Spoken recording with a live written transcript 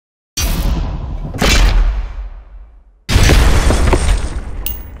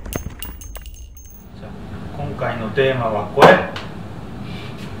回のテーマはこれ。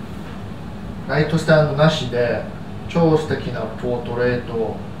ライトスタンドなしで超素敵なポートレート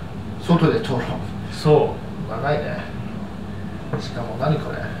を外で撮ろう。そう長いね。しかも何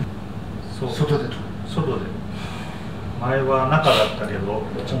これ。そう外で撮る。外で。前は中だったけど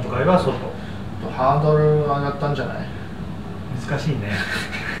今回は外。ハードル上がったんじゃない。難しいね。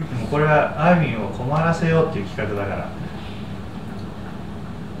もうこれはアーウィンを困らせようっていう企画だから。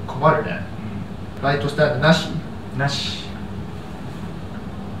困るね、ライトスタンドなし。なし。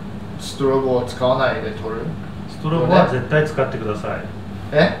ストロボを使わないで撮る。ストロボは絶対使ってください。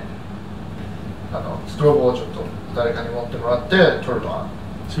ストロボをちょっと誰かに持ってもらって撮るのは。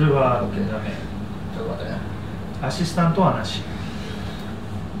それはダメ。ちょっと待って。アシスタントはなし。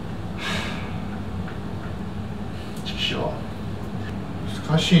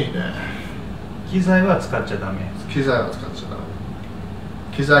難しいね。機材は使っちゃダメ。機材は使っちゃダメ。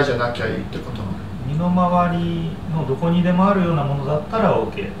機材じゃなきゃいいってこと。身の回りのどこにでもあるようなものだったら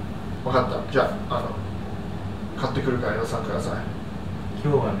OK。分かった。じゃあ、買ってくるから予算ください。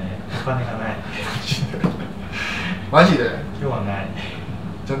今日はね、お金がない。マジで。今日はない。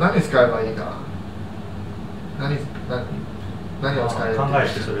じゃあ何使えばいいか。何を使える。考え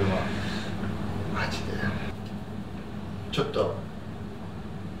て。それはマジで。ちょっと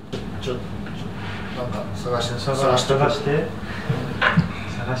なんか探してください。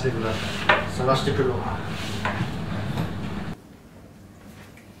探してくるわ。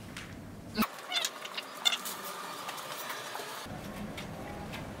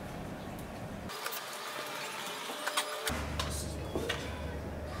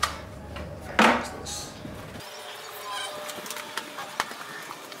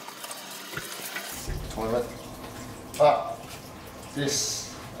あ、this.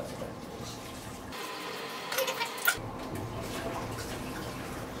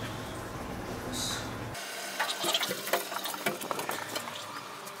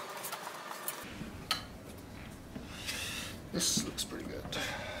 This looks pretty good.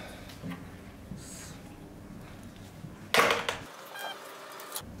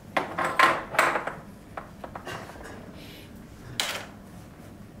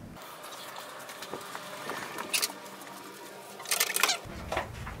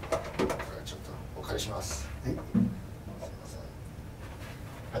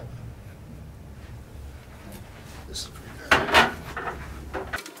 This is pretty good.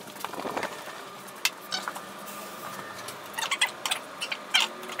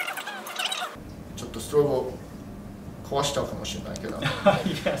 ちょっとストロボ壊しちゃうかもしれないけど。い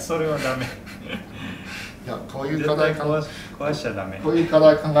や、それはダメ。いや、こういう課題壊しちゃダメ。こういう課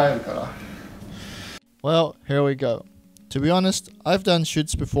題考えるから。Well, here we go. To be honest, I've done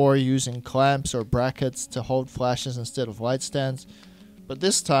shoots before using clamps or brackets to hold flashes instead of light stands, but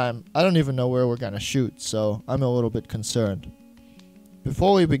this time I don't even know where we're gonna shoot, so I'm a little bit concerned.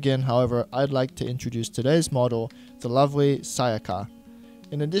 Before we begin, however, I'd like to introduce today's model, the lovely Sayaka.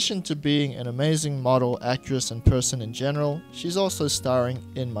 In addition to being an amazing model, actress, and person in general, she's also starring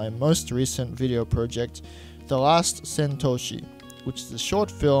in my most recent video project, The Last Sentoshi, which is a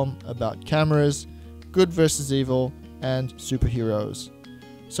short film about cameras, good versus evil, and superheroes.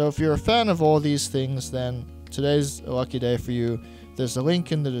 So if you're a fan of all these things, then today's a lucky day for you. There's a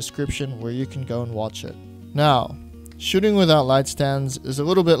link in the description where you can go and watch it. Now, shooting without light stands is a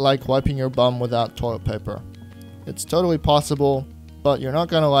little bit like wiping your bum without toilet paper. It's totally possible, but you're not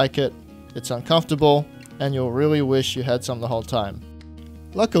gonna like it, it's uncomfortable, and you'll really wish you had some the whole time.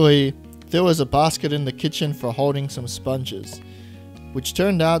 Luckily, there was a basket in the kitchen for holding some sponges, which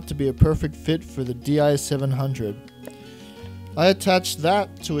turned out to be a perfect fit for the DI700. I attached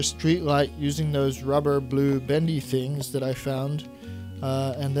that to a street light using those rubber blue bendy things that I found,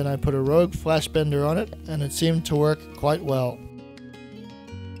 and then I put a Rogue flash bender on it, and it seemed to work quite well.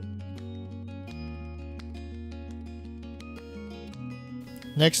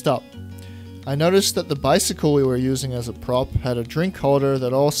 Next up, I noticed that the bicycle we were using as a prop had a drink holder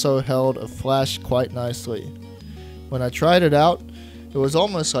that also held a flash quite nicely. When I tried it out, it was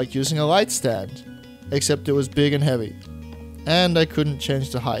almost like using a light stand, except it was big and heavy. And I couldn't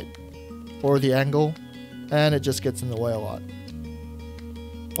change the height, or the angle, and it just gets in the way a lot.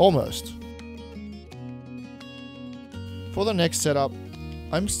 Almost. For the next setup,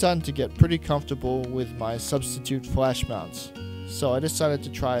 I'm starting to get pretty comfortable with my substitute flash mounts, so I decided to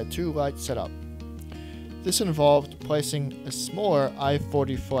try a 2-light setup. This involved placing a smaller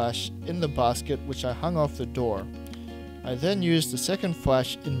i40 flash in the basket which I hung off the door. I then used the second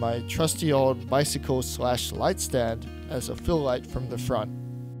flash in my trusty old bicycle/light stand as a fill light from the front.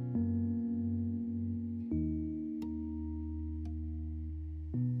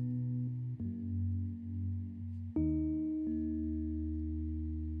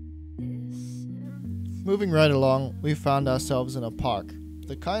 Moving right along, we found ourselves in a park,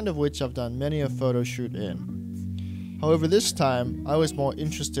 the kind of which I've done many a photo shoot in. However, this time, I was more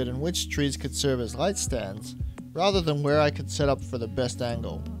interested in which trees could serve as light stands, rather than where I could set up for the best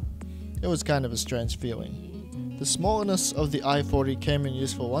angle. It was kind of a strange feeling. The smallness of the I-40 came in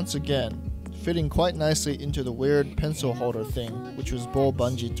useful once again, fitting quite nicely into the weird pencil holder thing, which was ball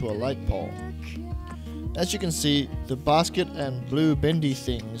bungee to a light pole. As you can see, the basket and blue bendy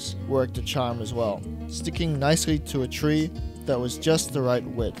things worked a charm as well, sticking nicely to a tree that was just the right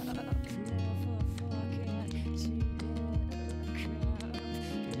width.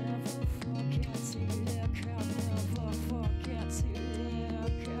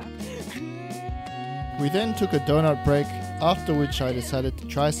 We then took a donut break, after which I decided to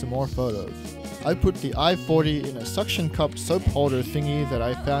try some more photos. I put the I-40 in a suction cup soap holder thingy that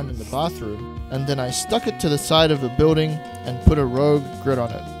I found in the bathroom, and then I stuck it to the side of a building and put a Rogue grid on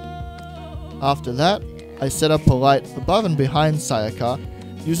it. After that, I set up a light above and behind Sayaka,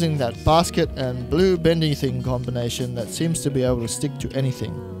 using that basket and blue bendy thing combination that seems to be able to stick to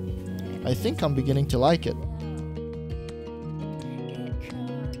anything. I think I'm beginning to like it.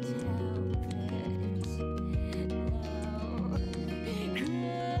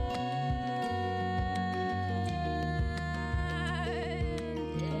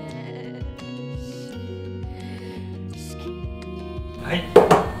はい、終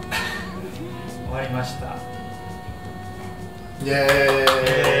わりました。イエー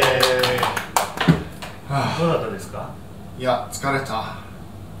イ。どうだったですか？いや、疲れた。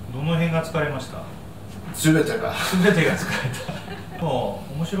どの辺が疲れました？すべてが疲れた。も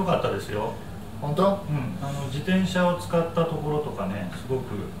う面白かったですよ。本当？自転車を使ったところとかね、すご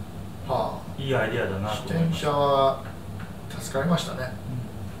くいいアイディアだなと思いました。自転車は助かりましたね。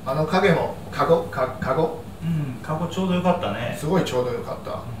あの影もカゴカゴちょうどよかったね。すごいちょうどよかっ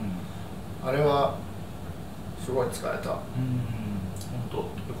た。あれはすごい疲れた。本当よ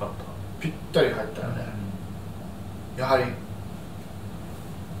かった。ぴったり入ったよね。やはり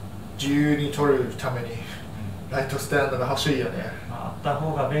自由に撮るためにライトスタンドが欲しいよね。あった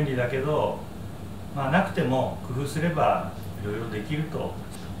方が便利だけど、なくても工夫すればいろいろできると。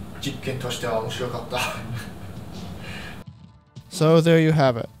実験としては面白かった。So there you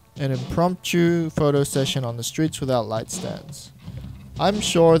have it, an impromptu photo session on the streets without light stands. I'm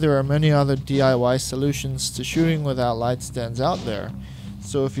sure there are many other DIY solutions to shooting without light stands out there,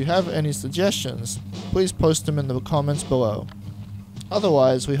 so if you have any suggestions, please post them in the comments below.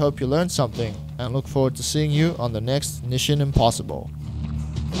 Otherwise, we hope you learned something and look forward to seeing you on the next Nissin Impossible.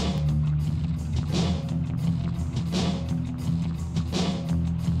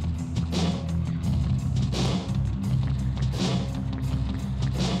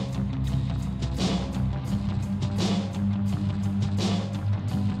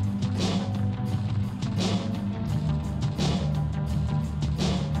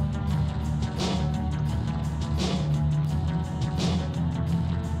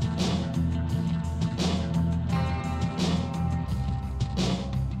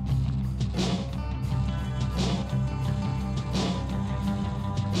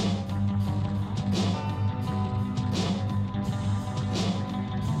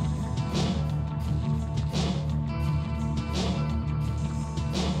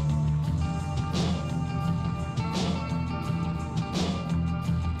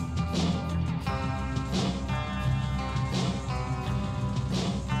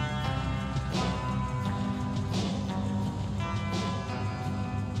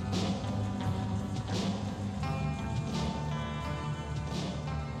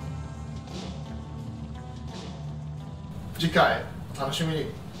次回お楽しみに。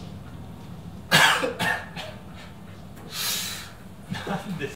なんで